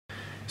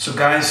So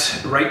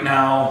guys, right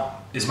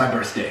now is my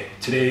birthday.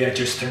 Today I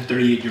just turned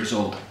 38 years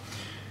old.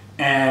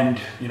 And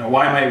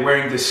why am I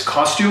wearing this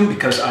costume?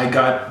 Because I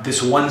got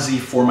this onesie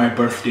for my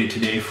birthday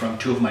today from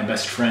two of my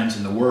best friends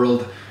in the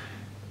world,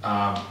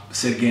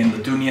 Sergey and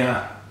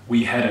Ladunia.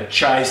 We had a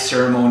chai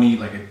ceremony,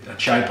 like a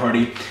chai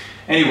party.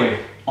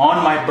 Anyway,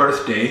 on my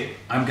birthday,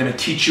 I'm gonna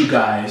teach you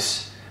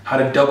guys how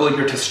to double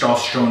your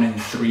testosterone in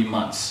 3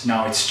 months.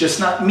 Now, it's just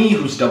not me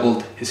who's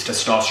doubled his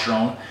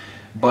testosterone,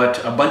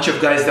 but a bunch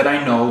of guys that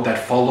I know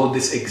that follow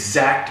this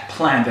exact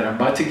plan that I'm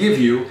about to give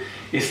you.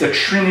 Is the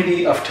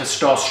Trinity of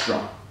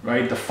testosterone,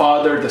 right? The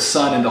Father, the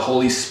Son, and the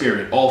Holy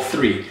Spirit, all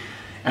three.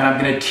 And I'm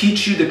gonna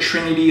teach you the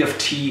Trinity of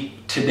T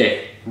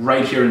today,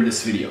 right here in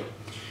this video.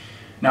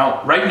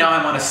 Now, right now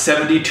I'm on a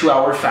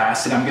 72-hour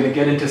fast, and I'm gonna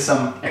get into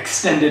some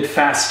extended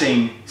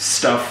fasting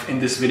stuff in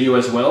this video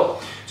as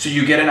well. So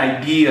you get an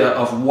idea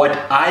of what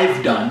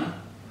I've done,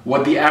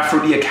 what the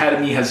Aphrodite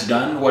Academy has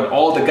done, what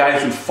all the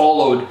guys who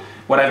followed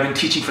what I've been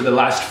teaching for the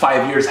last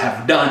 5 years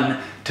have done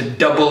to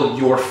double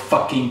your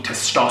fucking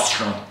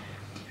testosterone.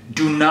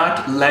 Do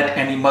not let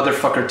any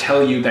motherfucker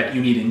tell you that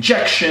you need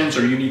injections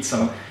or you need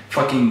some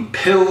fucking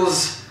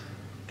pills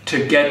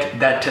to get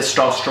that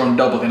testosterone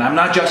doubled. And I'm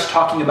not just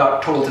talking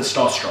about total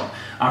testosterone.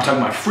 I'm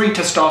talking about free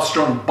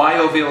testosterone,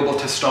 bioavailable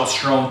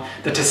testosterone,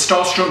 the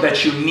testosterone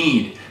that you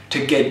need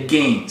to get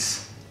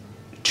gains,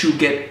 to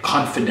get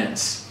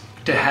confidence,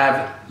 to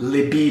have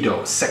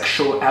libido,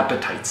 sexual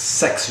appetite,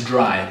 sex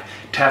drive,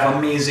 to have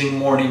amazing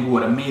morning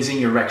wood,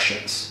 amazing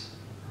erections.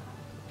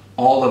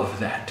 All of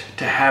that,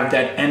 to have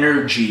that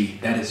energy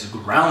that is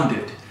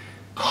grounded,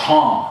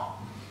 calm.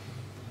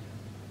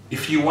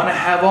 If you want to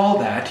have all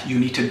that, you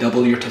need to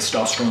double your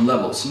testosterone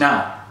levels.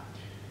 Now,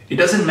 it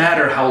doesn't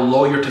matter how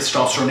low your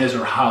testosterone is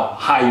or how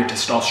high your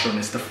testosterone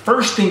is. The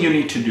first thing you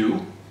need to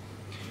do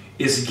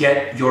is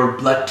get your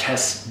blood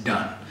tests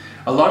done.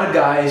 A lot of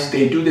guys,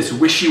 they do this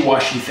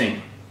wishy-washy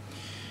thing.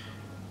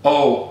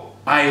 Oh,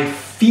 I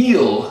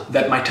feel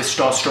that my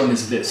testosterone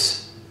is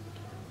this.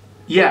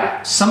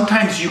 Yeah,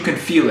 sometimes you can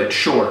feel it,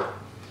 sure.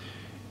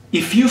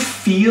 If you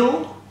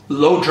feel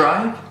low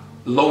drive,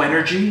 low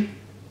energy,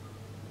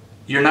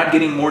 you're not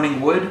getting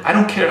morning wood, I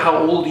don't care how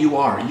old you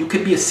are. You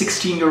could be a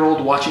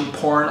 16-year-old watching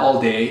porn all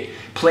day,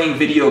 playing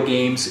video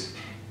games,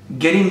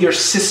 getting your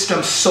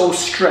system so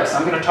stressed.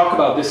 I'm gonna talk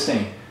about this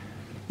thing,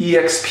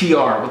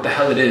 EXPR, what the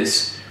hell it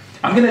is.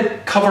 I'm gonna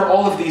cover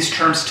all of these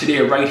terms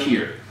today right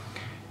here.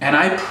 And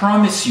I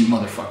promise you,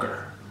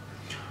 motherfucker,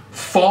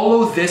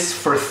 follow this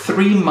for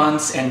 3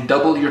 months and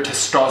double your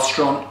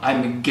testosterone.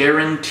 I'm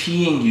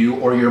guaranteeing you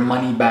or your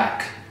money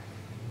back.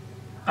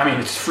 I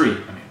mean, it's free.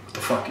 I mean, what the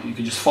fuck? You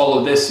can just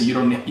follow this. You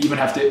don't even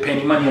have to pay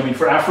any money. I mean,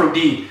 for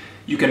Aphrodite,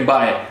 you can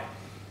buy it.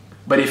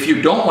 But if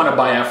you don't want to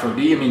buy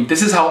Aphrodite, I mean,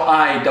 this is how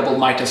I doubled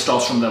my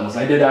testosterone levels.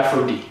 I did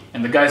Aphrodite.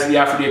 And the guys at the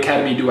Aphrodite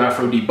Academy do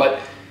Aphrodite. But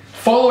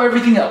follow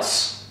everything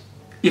else.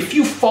 If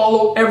you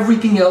follow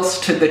everything else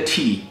to the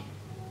T,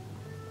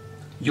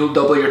 you'll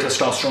double your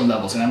testosterone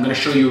levels, and I'm going to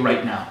show you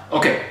right now.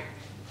 Okay,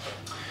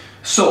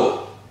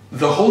 so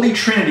the Holy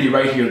Trinity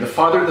right here, the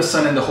Father, the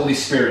Son, and the Holy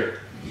Spirit,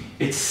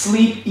 it's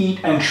sleep, eat,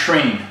 and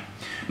train.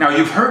 Now,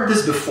 you've heard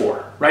this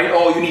before, right?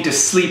 Oh, you need to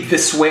sleep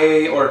this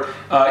way, or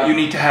you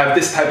need to have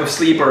this type of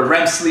sleep, or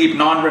REM sleep,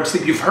 non-REM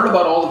sleep. You've heard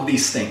about all of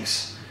these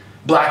things.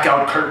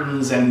 Blackout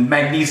curtains and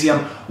magnesium.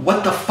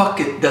 What the fuck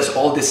does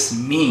all this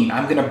mean?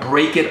 I'm going to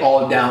break it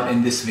all down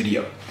in this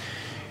video.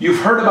 You've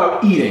heard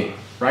about eating,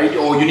 right?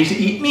 Oh, you need to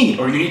eat meat,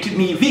 or you need to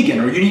be vegan,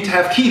 or you need to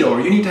have keto,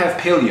 or you need to have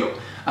paleo.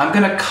 I'm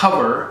gonna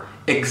cover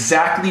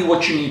exactly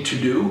what you need to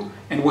do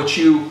and what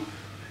you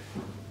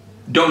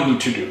don't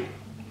need to do.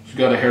 You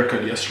got a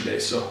haircut yesterday,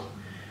 so.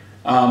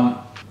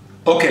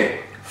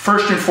 Okay,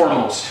 first and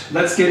foremost,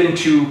 let's get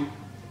into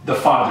the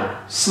Father,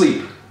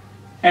 sleep,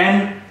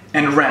 and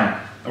REM.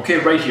 Okay,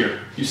 right here,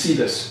 you see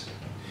this.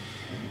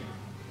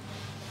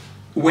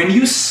 When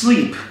you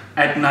sleep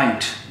at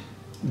night,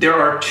 there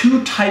are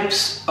 2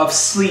 types of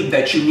sleep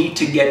that you need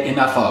to get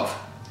enough of.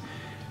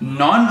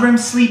 Non-REM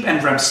sleep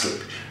and REM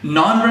sleep.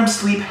 Non-REM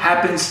sleep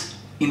happens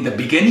in the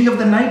beginning of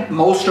the night,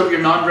 most of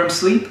your non-REM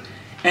sleep,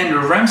 and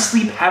REM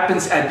sleep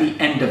happens at the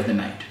end of the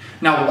night.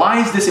 Now, why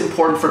is this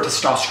important for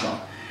testosterone?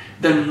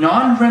 The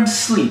non-REM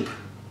sleep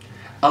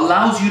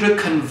allows you to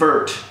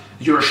convert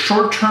your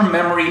short-term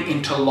memory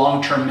into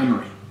long-term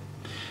memory.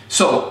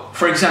 So,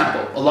 for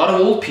example, a lot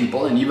of old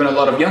people and even a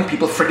lot of young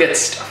people forget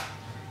stuff.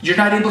 You're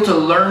not able to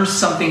learn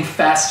something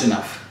fast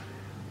enough.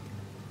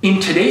 In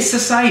today's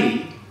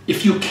society,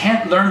 if you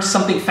can't learn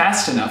something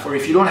fast enough, or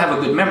if you don't have a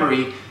good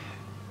memory,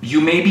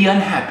 you may be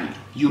unhappy.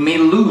 You may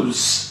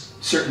lose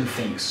certain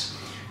things.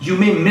 You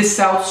may miss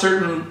out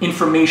certain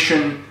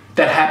information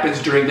that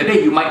happens during the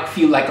day. You might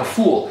feel like a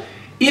fool.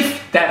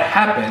 If that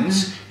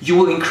happens, you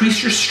will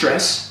increase your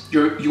stress,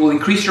 you will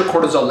increase your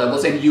cortisol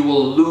levels, and you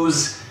will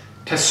lose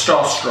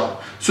testosterone.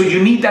 So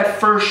you need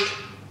that first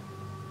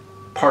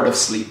part of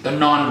sleep, the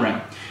non-REM.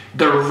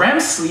 The REM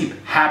sleep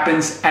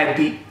happens at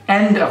the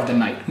end of the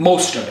night,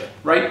 most of it,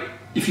 right?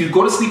 If you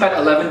go to sleep at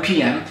 11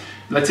 p.m.,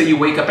 let's say you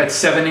wake up at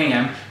 7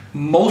 a.m.,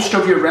 most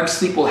of your REM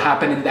sleep will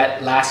happen in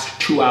that last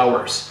 2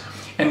 hours.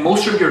 And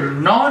most of your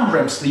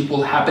non-REM sleep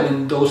will happen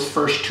in those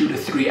first 2 to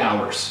 3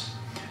 hours.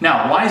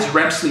 Now, why is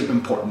REM sleep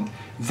important?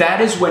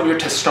 That is when your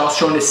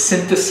testosterone is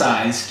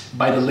synthesized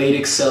by the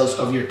Leydig cells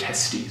of your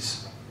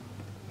testes.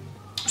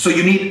 So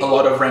you need a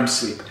lot of REM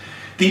sleep.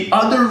 The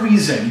other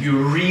reason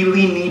you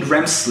really need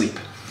REM sleep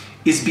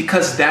is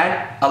because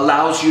that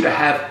allows you to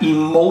have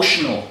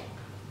emotional,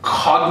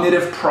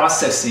 cognitive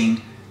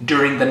processing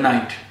during the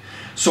night.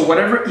 So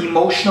whatever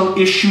emotional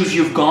issues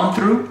you've gone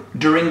through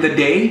during the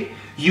day,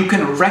 you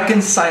can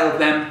reconcile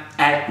them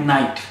at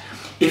night.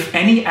 If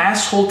any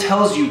asshole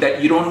tells you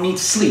that you don't need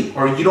sleep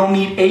or you don't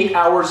need 8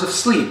 hours of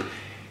sleep,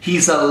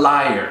 he's a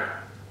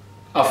liar.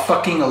 A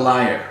fucking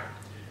liar.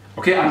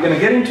 Okay, I'm gonna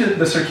get into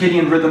the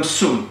circadian rhythm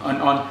soon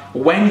on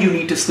when you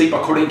need to sleep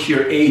according to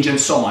your age and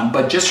so on.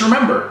 But just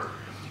remember,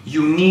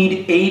 you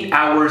need 8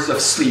 hours of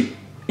sleep.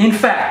 In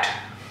fact,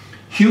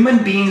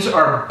 human beings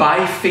are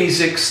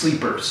biphasic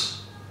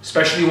sleepers,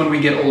 especially when we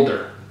get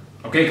older.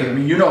 Okay, because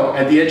you know,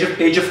 at the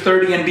age of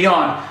 30 and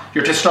beyond,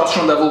 your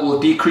testosterone level will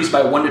decrease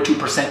by 1 to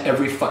 2%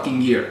 every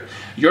fucking year.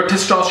 Your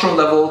testosterone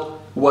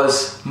level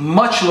was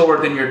much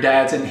lower than your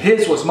dad's, and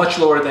his was much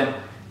lower than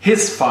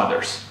his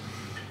father's.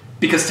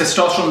 Because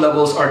testosterone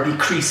levels are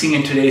decreasing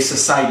in today's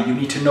society. You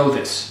need to know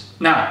this.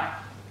 Now,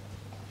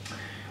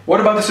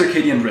 what about the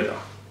circadian rhythm?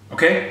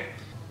 Okay?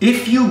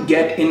 If you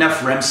get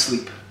enough REM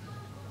sleep,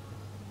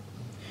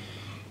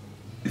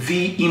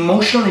 the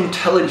emotional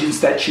intelligence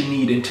that you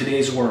need in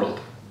today's world,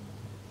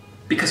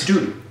 because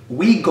dude,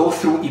 we go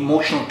through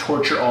emotional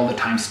torture all the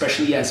time,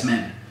 especially as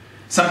men.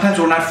 Sometimes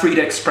we're not free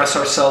to express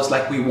ourselves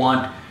like we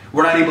want.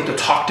 We're not able to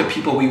talk to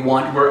people we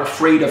want. We're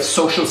afraid of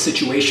social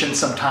situations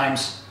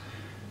sometimes.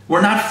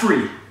 We're not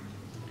free.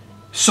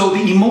 So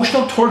the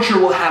emotional torture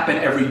will happen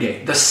every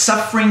day. The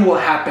suffering will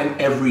happen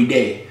every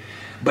day.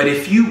 But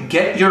if you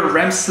get your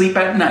REM sleep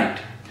at night,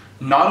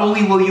 not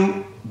only will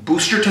you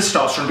boost your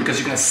testosterone because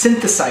you're going to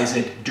synthesize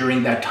it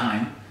during that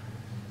time,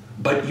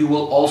 but you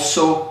will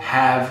also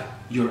have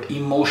your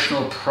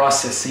emotional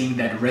processing,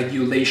 that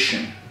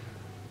regulation,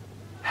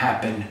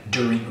 happen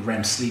during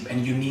REM sleep.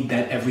 And you need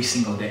that every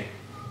single day.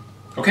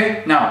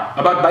 Okay? Now,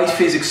 about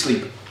biphasic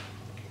sleep.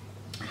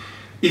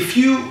 If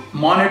you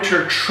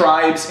monitor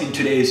tribes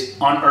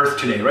on Earth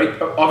today, right?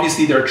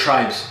 Obviously there are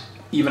tribes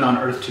even on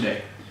Earth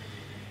today.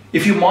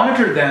 If you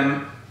monitor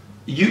them,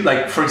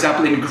 like for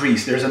example in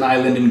Greece, there's an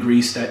island in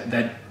Greece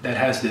that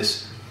has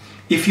this.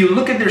 If you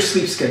look at their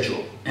sleep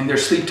schedule and their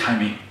sleep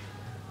timing,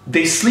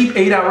 they sleep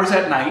 8 hours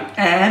at night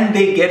and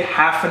they get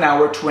half an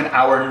hour to an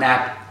hour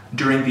nap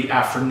during the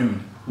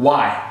afternoon.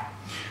 Why?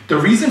 The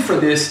reason for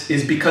this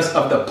is because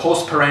of the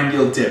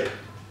postprandial dip.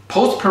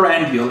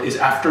 Postprandial is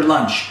after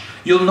lunch.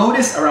 You'll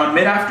notice around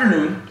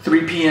mid-afternoon,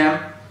 3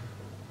 p.m.,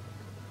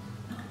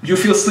 you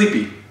feel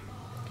sleepy.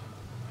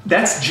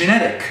 That's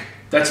genetic.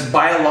 That's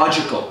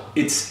biological.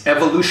 It's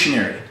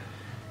evolutionary.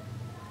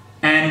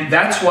 And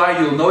that's why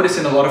you'll notice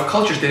in a lot of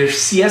cultures there's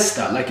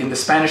siesta. Like in the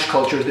Spanish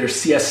culture, there's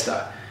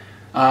siesta.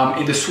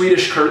 In the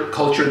Swedish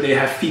culture, they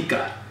have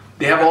fika.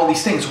 They have all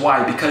these things.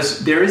 Why?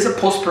 Because there is a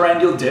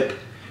postprandial dip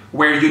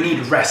where you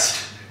need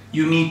rest.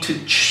 You need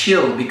to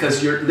chill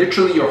because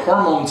your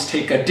hormones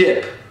take a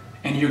dip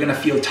and you're gonna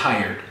feel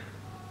tired.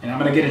 And I'm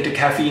gonna get into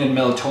caffeine and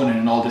melatonin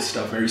and all this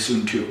stuff very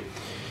soon too.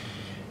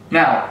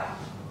 Now,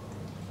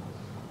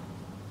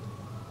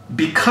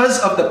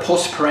 because of the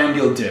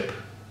postprandial dip,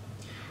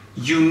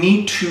 you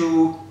need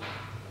to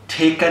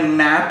take a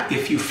nap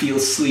if you feel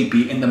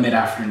sleepy in the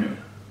mid-afternoon.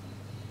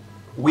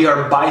 We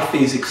are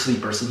biphasic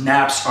sleepers.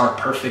 Naps are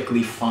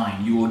perfectly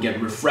fine. You will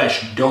get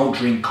refreshed. Don't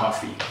drink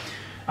coffee.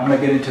 I'm gonna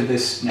get into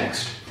this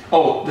next.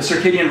 Oh, the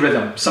circadian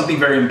rhythm, something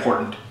very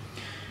important.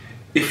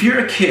 If you're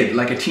a kid,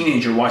 like a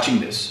teenager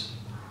watching this,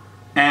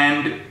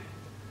 and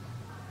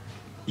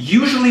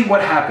usually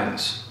what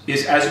happens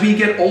is as we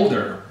get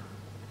older,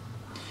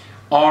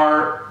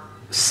 our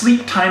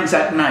sleep times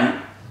at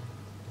night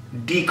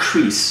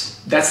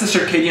decrease. That's the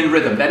circadian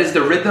rhythm. That is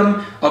the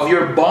rhythm of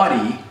your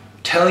body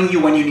telling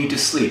you when you need to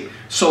sleep.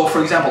 So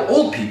for example,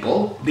 old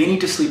people, they need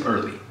to sleep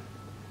early.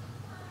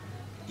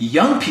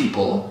 Young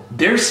people,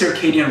 their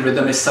circadian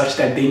rhythm is such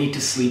that they need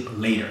to sleep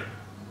later.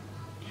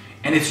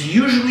 And it's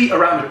usually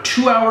around a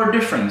 2-hour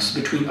difference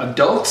between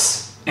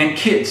adults and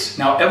kids.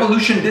 Now,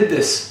 evolution did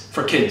this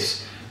for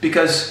kids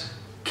because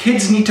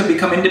kids need to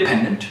become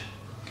independent.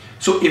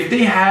 So if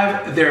they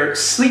have their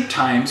sleep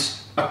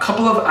times a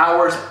couple of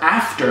hours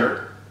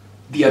after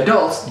the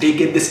adults, they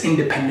get this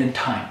independent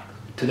time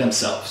to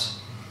themselves.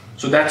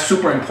 So that's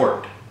super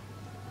important.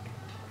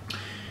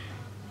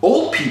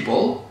 Old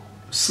people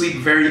sleep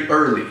very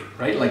early,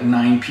 right? Like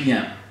 9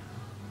 p.m.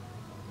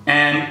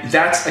 And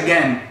that's,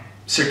 again,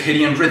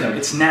 circadian rhythm.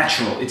 It's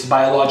natural, it's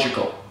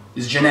biological,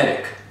 it's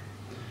genetic.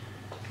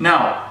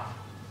 Now,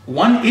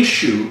 one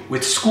issue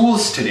with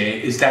schools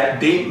today is that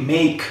they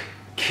make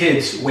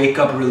kids wake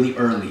up really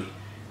early.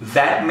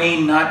 That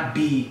may not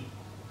be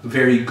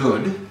very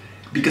good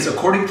because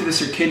according to the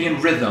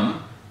circadian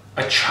rhythm,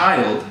 a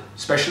child,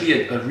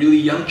 especially a really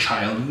young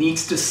child,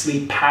 needs to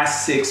sleep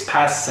past 6,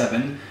 past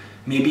 7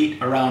 maybe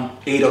around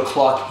 8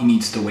 o'clock he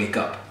needs to wake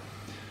up.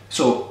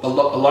 So a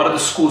lot of the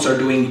schools are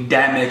doing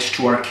damage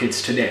to our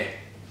kids today.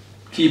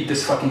 Keep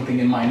this fucking thing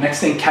in mind. Next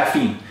thing,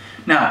 caffeine.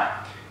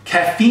 Now,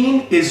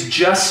 caffeine is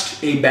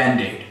just a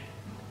band-aid.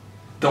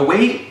 The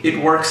way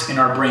it works in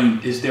our brain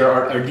is there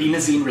are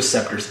adenosine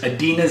receptors.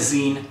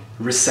 Adenosine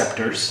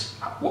receptors.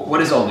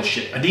 What is all this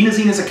shit?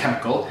 Adenosine is a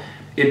chemical.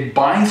 It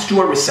binds to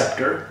a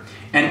receptor,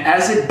 and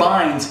as it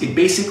binds, it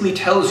basically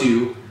tells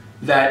you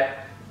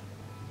that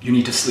you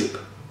need to sleep.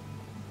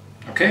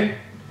 Okay?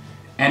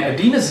 And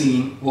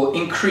adenosine will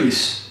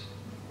increase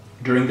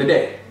during the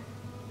day.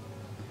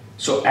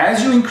 So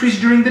as you increase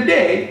during the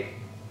day,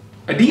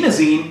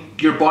 adenosine,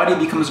 your body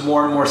becomes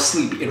more and more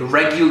sleepy. It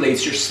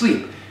regulates your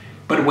sleep.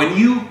 But when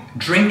you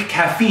drink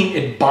caffeine,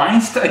 it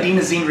binds to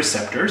adenosine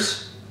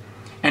receptors,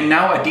 and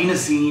now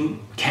adenosine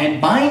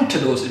can't bind to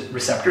those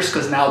receptors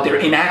because now they're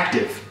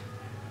inactive.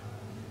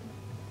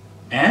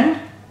 And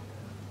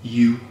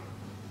you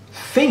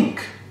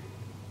think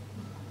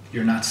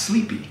you're not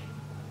sleepy,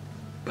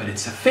 but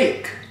it's a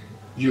fake.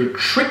 You're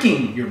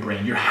tricking your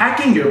brain, you're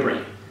hacking your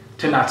brain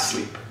to not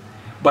sleep.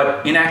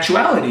 But in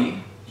actuality,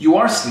 you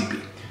are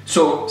sleepy.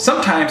 So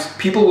sometimes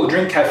people will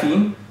drink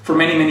caffeine for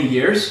many, many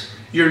years.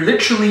 You're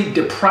literally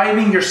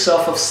depriving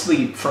yourself of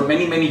sleep for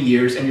many, many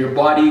years, and your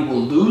body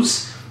will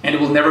lose, and it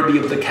will never be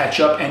able to catch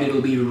up, and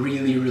it'll be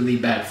really, really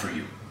bad for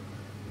you.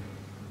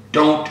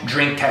 Don't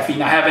drink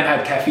caffeine. I haven't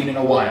had caffeine in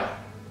a while.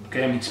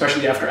 Okay, I mean,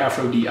 especially after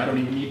Afro-D, I don't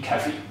even need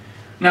caffeine.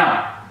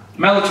 Now,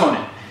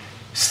 melatonin.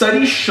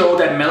 Studies show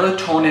that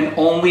melatonin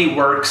only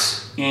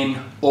works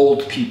in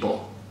old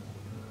people.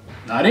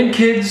 Not in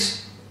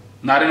kids,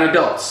 not in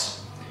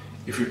adults.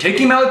 If you're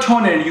taking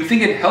melatonin and you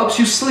think it helps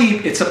you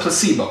sleep, it's a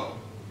placebo.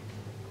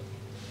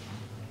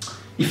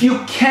 If you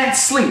can't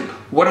sleep,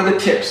 what are the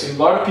tips? And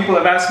a lot of people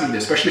have asked me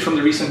this, especially from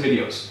the recent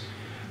videos.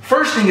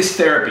 First thing is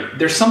therapy.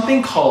 There's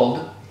something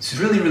called, it's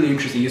really, really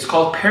interesting, it's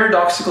called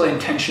paradoxical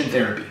intention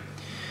therapy.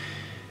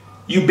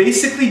 You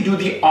basically do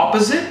the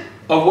opposite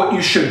of what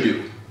you should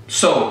do.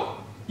 So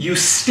you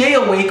stay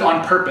awake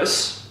on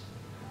purpose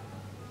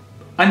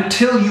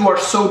until you are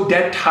so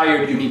dead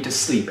tired you need to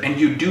sleep. And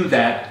you do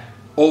that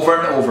over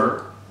and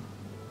over.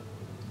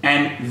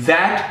 And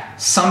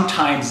that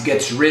sometimes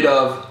gets rid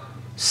of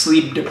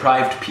sleep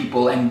deprived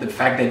people and the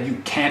fact that you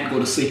can't go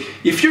to sleep.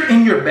 If you're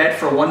in your bed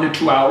for 1 to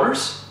 2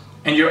 hours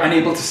and you're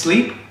unable to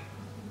sleep,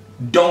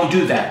 don't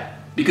do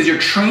that, because you're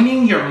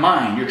training your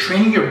mind, you're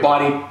training your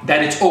body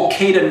that it's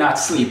okay to not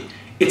sleep.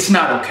 It's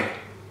not okay.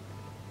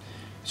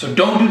 So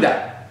don't do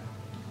that.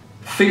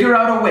 Figure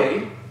out a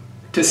way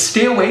to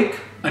stay awake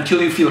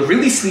until you feel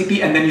really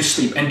sleepy, and then you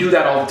sleep, and do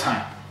that all the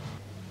time.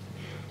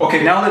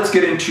 Okay, now let's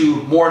get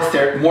into more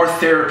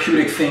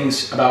therapeutic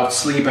things about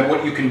sleep and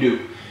what you can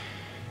do.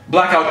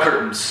 Blackout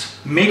curtains.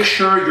 Make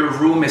sure your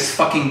room is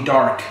fucking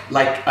dark,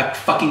 like a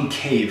fucking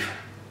cave.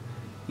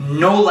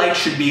 No light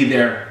should be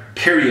there,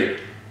 period.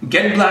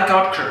 Get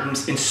blackout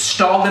curtains,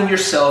 install them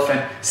yourself,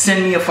 and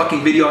send me a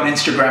fucking video on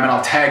Instagram and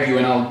I'll tag you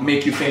and I'll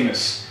make you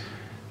famous.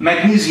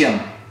 Magnesium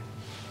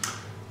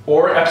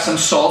or Epsom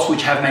salts,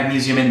 which have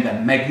magnesium in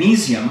them.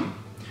 Magnesium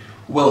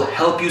will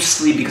help you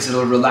sleep because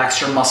it'll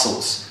relax your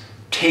muscles.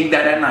 Take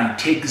that at night.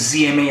 Take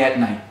ZMA at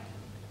night.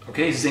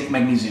 Okay, zinc,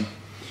 magnesium.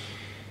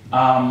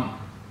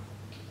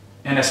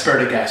 And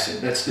aspartic acid,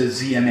 that's the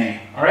ZMA.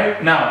 All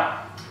right,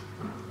 now,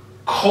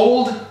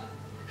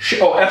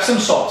 Epsom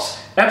salts.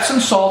 Epsom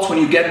salts, when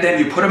you get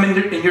them, you put them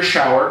in your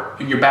shower,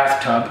 in your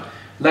bathtub,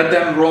 let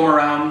them roam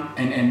around,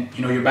 and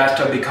you know, your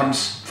bathtub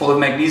becomes full of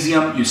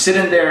magnesium. You sit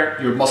in there,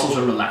 your muscles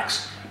will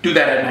relax. Do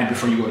that at night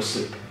before you go to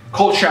sleep.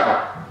 Cold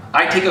shower.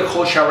 I take a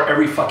cold shower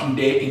every fucking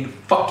day in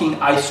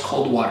fucking ice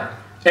cold water.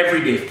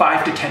 Every day,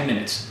 5 to 10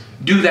 minutes.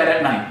 Do that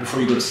at night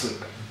before you go to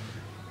sleep.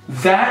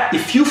 That,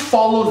 if you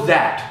follow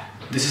that,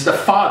 this is the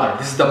father.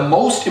 This is the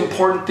most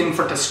important thing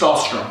for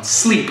testosterone.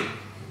 Sleep.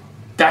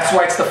 That's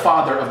why it's the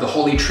father of the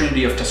holy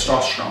trinity of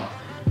testosterone.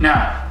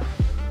 Now,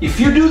 if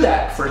you do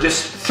that for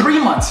just 3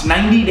 months,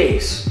 90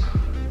 days,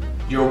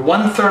 you're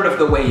 1/3 of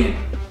the way in.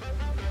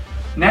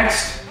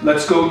 Next,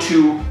 let's go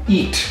to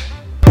eat.